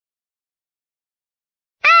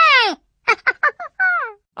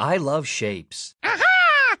I love shapes.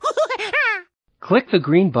 Click the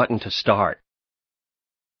green button to start.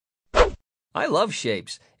 I love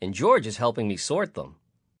shapes, and George is helping me sort them.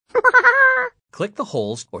 Click the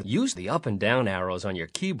holes or use the up and down arrows on your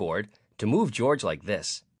keyboard to move George like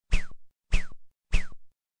this.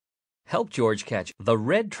 Help George catch the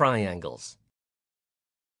red triangles.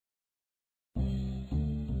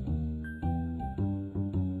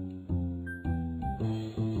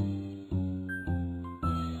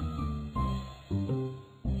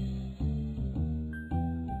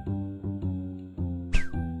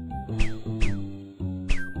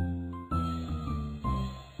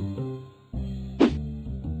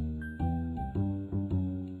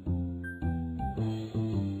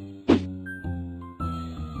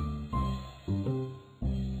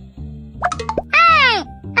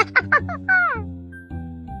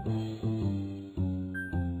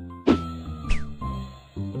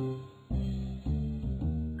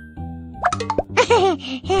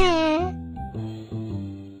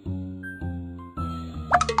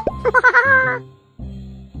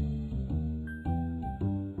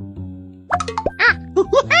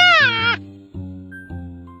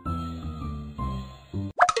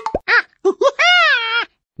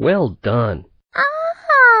 Well done.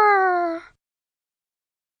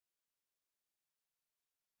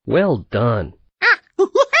 Well done.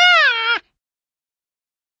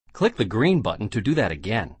 Click the green button to do that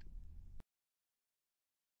again.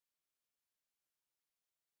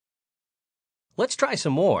 Let's try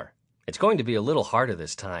some more. It's going to be a little harder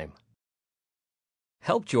this time.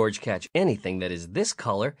 Help George catch anything that is this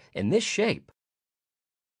color and this shape.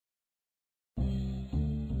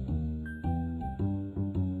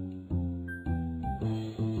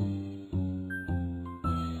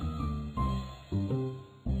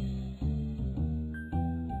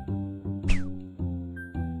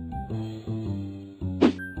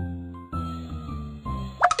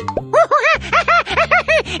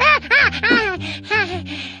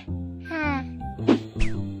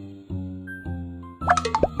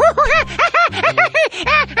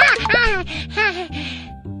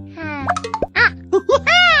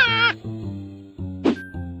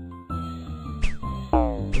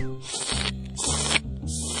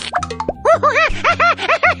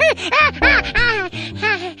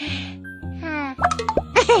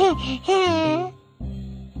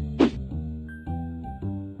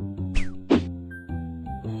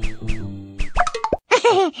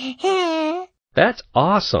 That's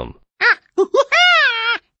awesome.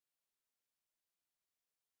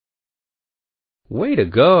 Way to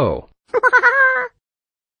go.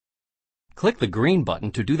 Click the green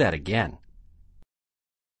button to do that again.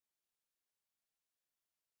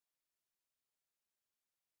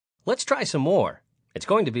 Let's try some more. It's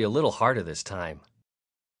going to be a little harder this time.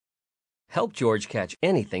 Help George catch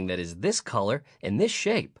anything that is this color and this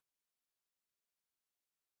shape.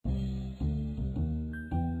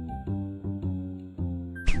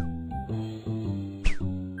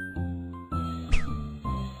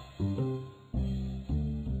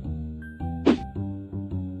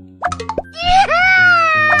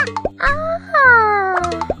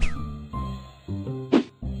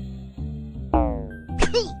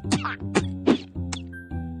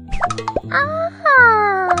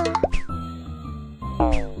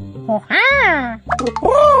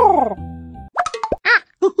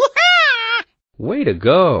 Way to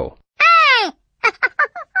go.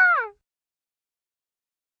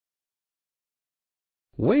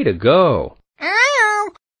 Way to go.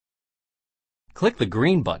 Click the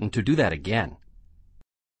green button to do that again.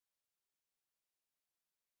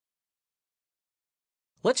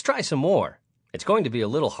 Let's try some more. It's going to be a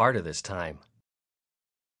little harder this time.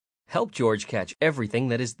 Help George catch everything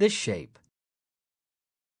that is this shape.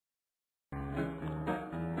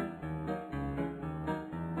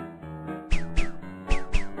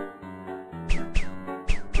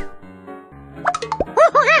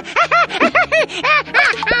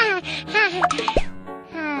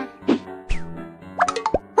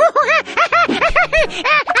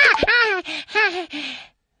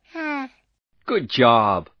 Good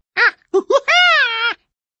job.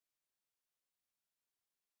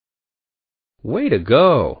 Way to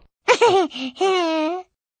go.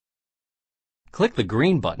 Click the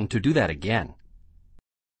green button to do that again.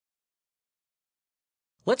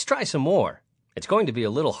 Let's try some more. It's going to be a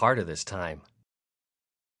little harder this time.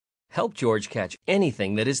 Help George catch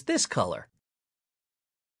anything that is this color.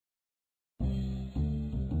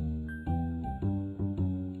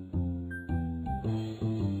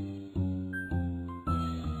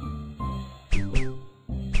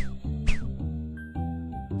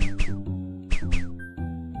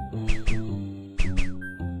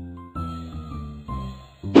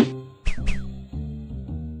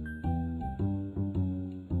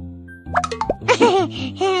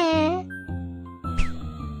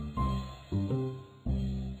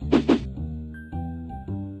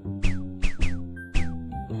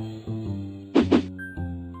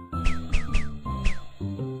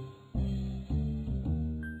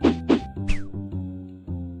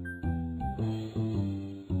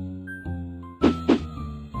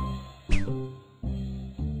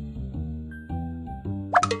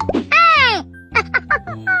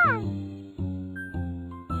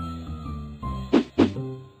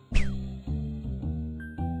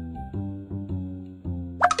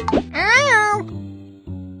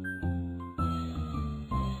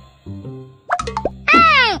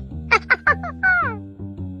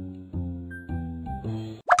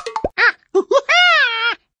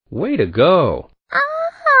 Way to go!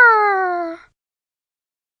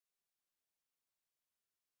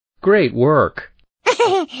 Great work!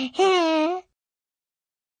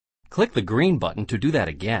 Click the green button to do that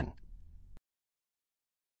again.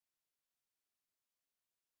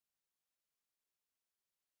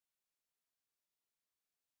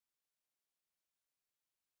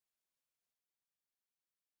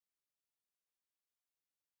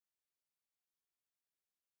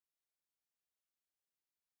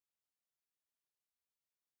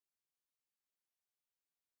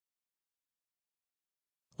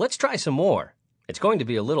 Let's try some more. It's going to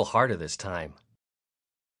be a little harder this time.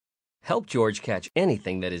 Help George catch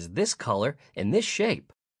anything that is this color and this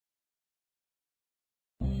shape.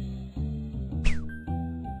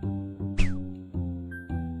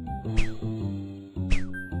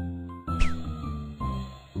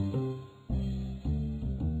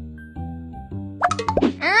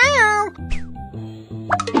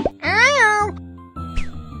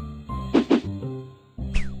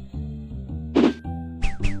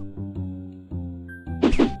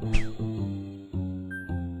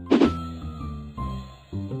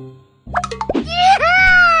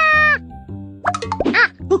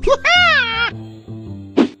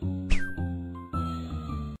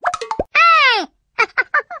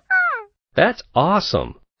 That's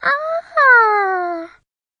awesome!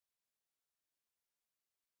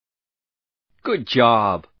 Good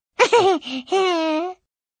job!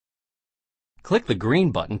 Click the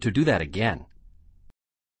green button to do that again.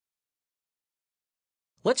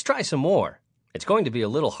 Let's try some more. It's going to be a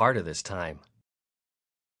little harder this time.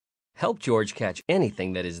 Help George catch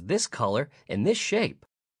anything that is this color and this shape.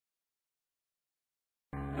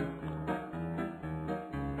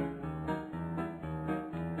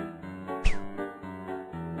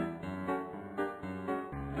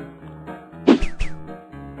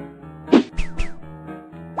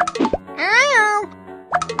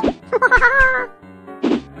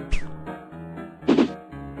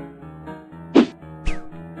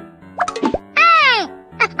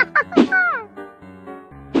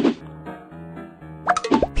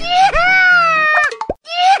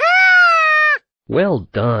 Well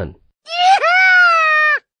done!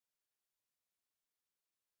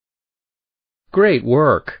 Great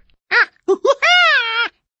work!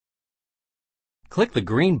 Click the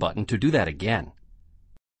green button to do that again.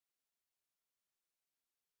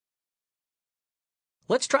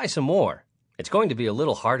 Let's try some more. It's going to be a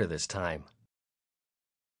little harder this time.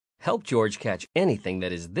 Help George catch anything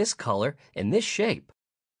that is this color and this shape.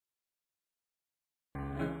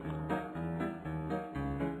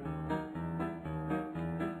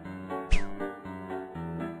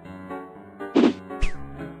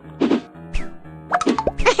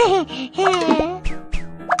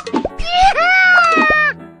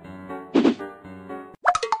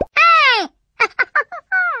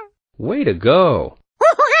 Way to go!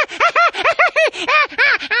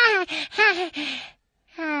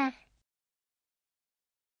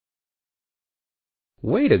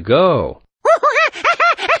 Way to go!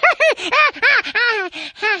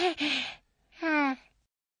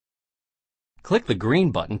 Click the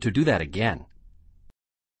green button to do that again.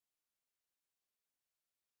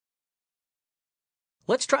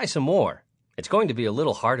 Let's try some more. It's going to be a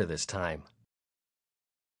little harder this time.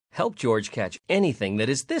 Help George catch anything that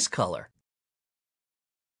is this color.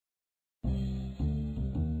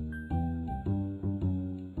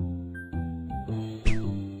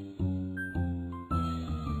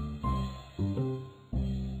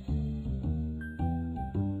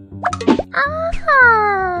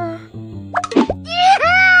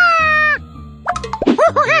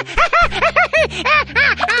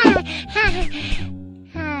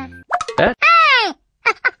 That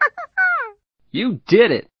you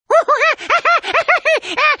did it!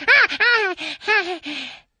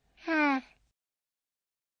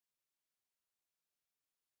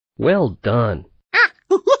 Well done!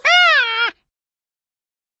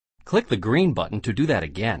 Click the green button to do that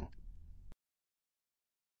again.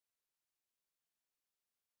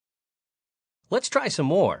 Let's try some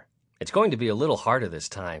more. It's going to be a little harder this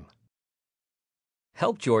time.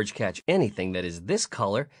 Help George catch anything that is this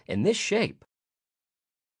color and this shape.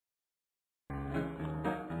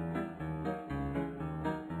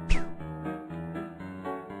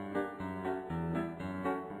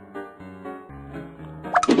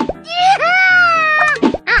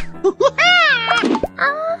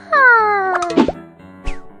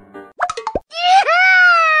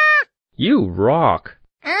 You rock!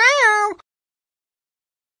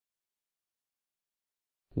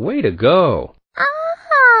 Way to go!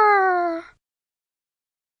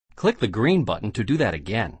 Click the green button to do that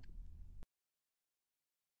again.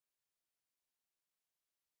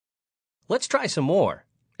 Let's try some more.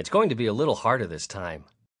 It's going to be a little harder this time.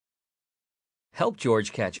 Help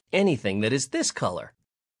George catch anything that is this color.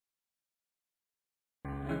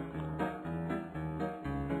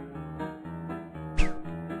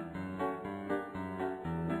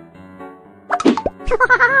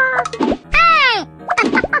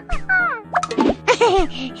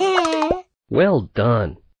 Well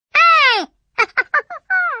done.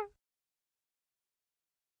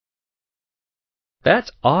 That's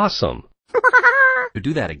awesome. To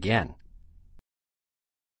do that again.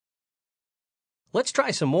 Let's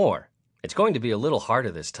try some more. It's going to be a little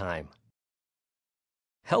harder this time.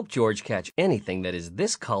 Help George catch anything that is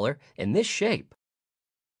this color and this shape.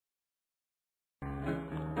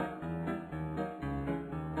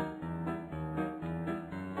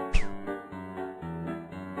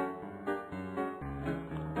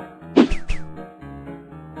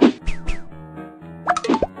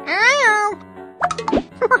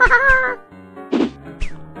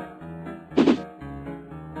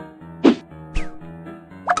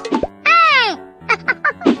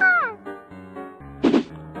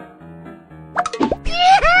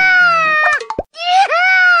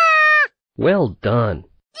 Well done.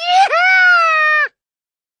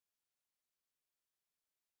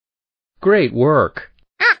 Great work.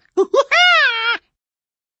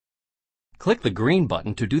 Click the green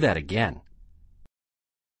button to do that again.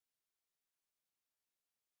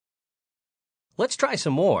 Let's try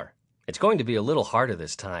some more. It's going to be a little harder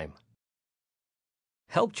this time.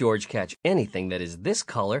 Help George catch anything that is this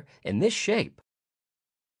color and this shape.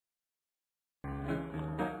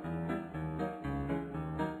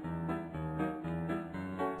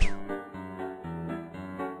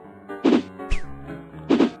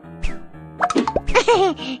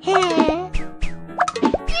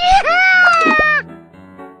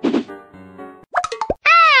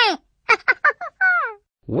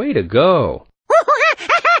 Way to go.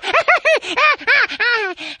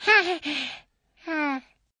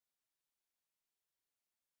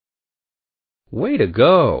 Way to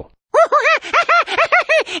go.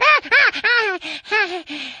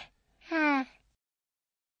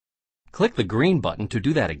 Click the green button to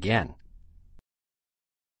do that again.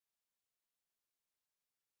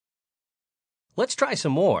 Let's try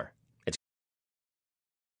some more.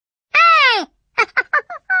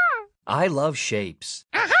 I love shapes.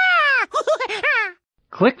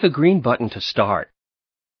 Click the green button to start.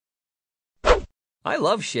 I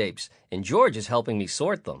love shapes, and George is helping me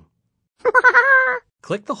sort them.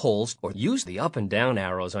 Click the holes or use the up and down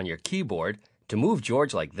arrows on your keyboard to move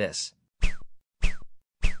George like this.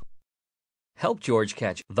 Help George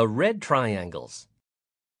catch the red triangles.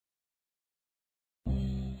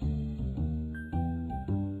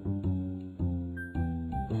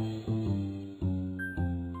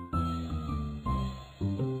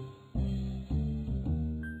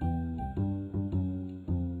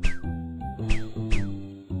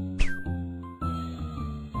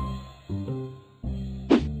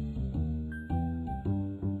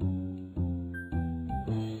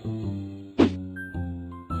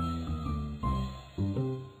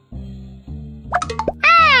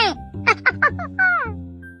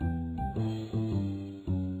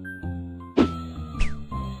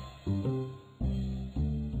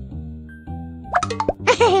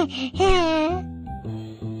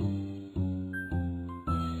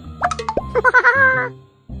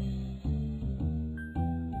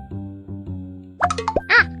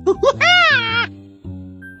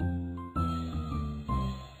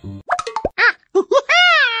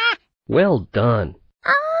 Well done.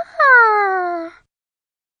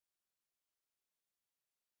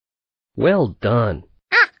 Well done.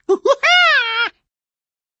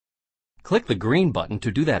 Click the green button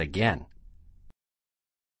to do that again.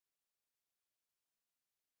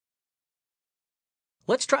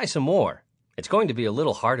 Let's try some more. It's going to be a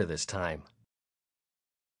little harder this time.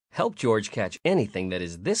 Help George catch anything that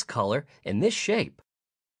is this color and this shape.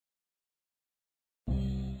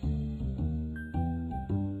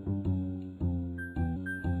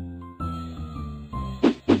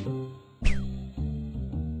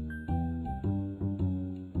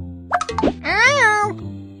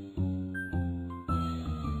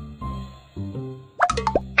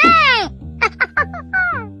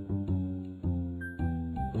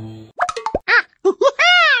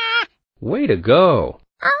 Way to go.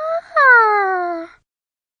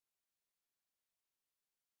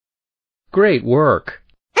 Great work.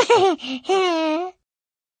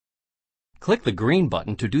 Click the green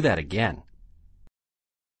button to do that again.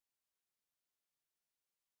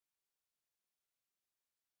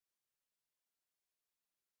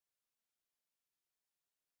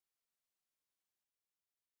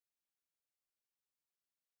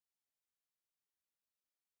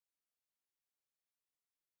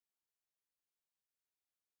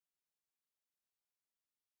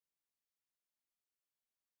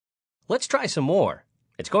 Let's try some more.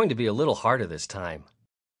 It's going to be a little harder this time.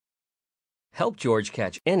 Help George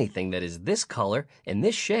catch anything that is this color and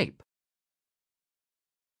this shape.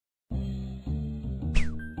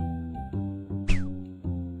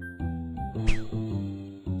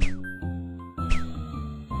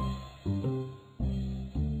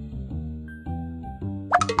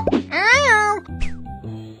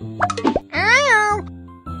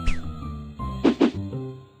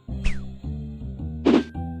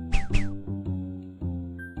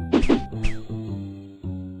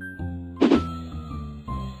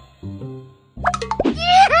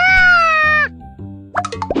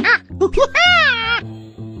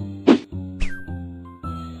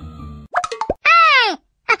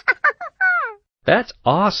 That's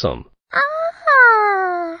awesome.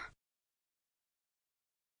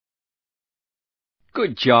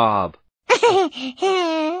 Good job.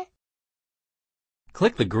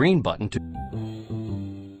 Click the green button to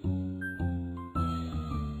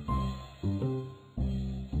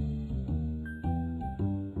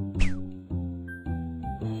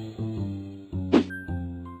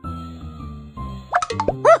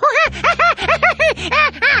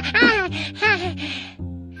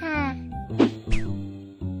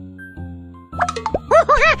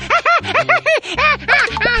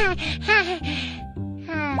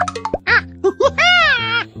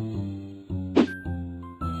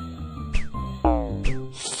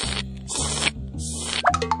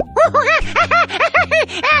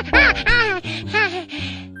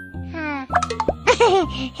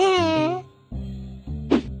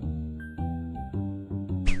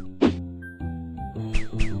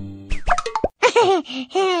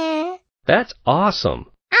That's awesome.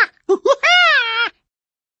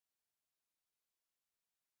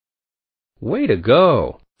 Way to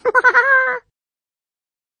go.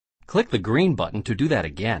 click the green button to do that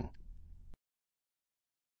again.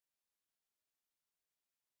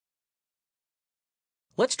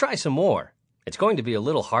 Let's try some more. It's going to be a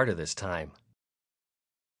little harder this time.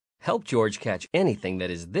 Help George catch anything that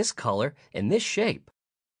is this color and this shape.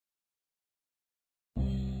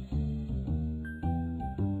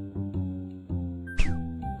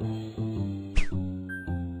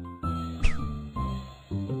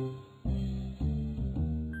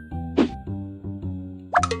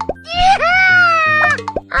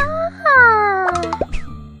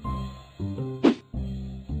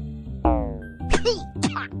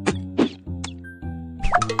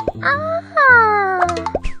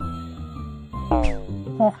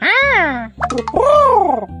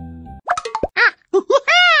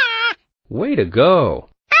 Way to go.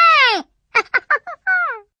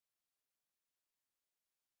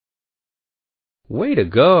 Way to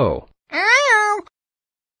go.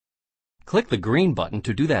 Click the green button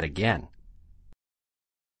to do that again.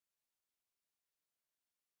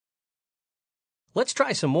 Let's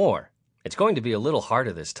try some more. It's going to be a little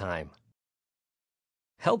harder this time.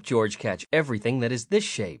 Help George catch everything that is this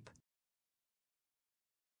shape.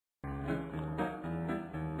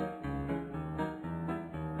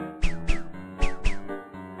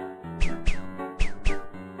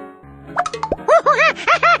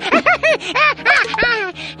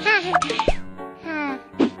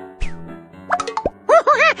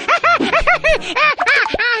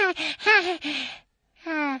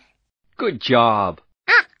 Good job.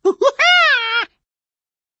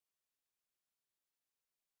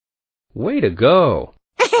 Way to go.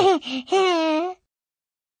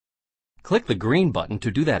 Click the green button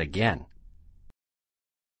to do that again.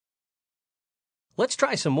 Let's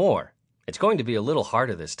try some more. It's going to be a little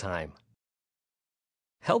harder this time.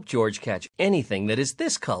 Help George catch anything that is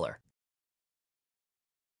this color.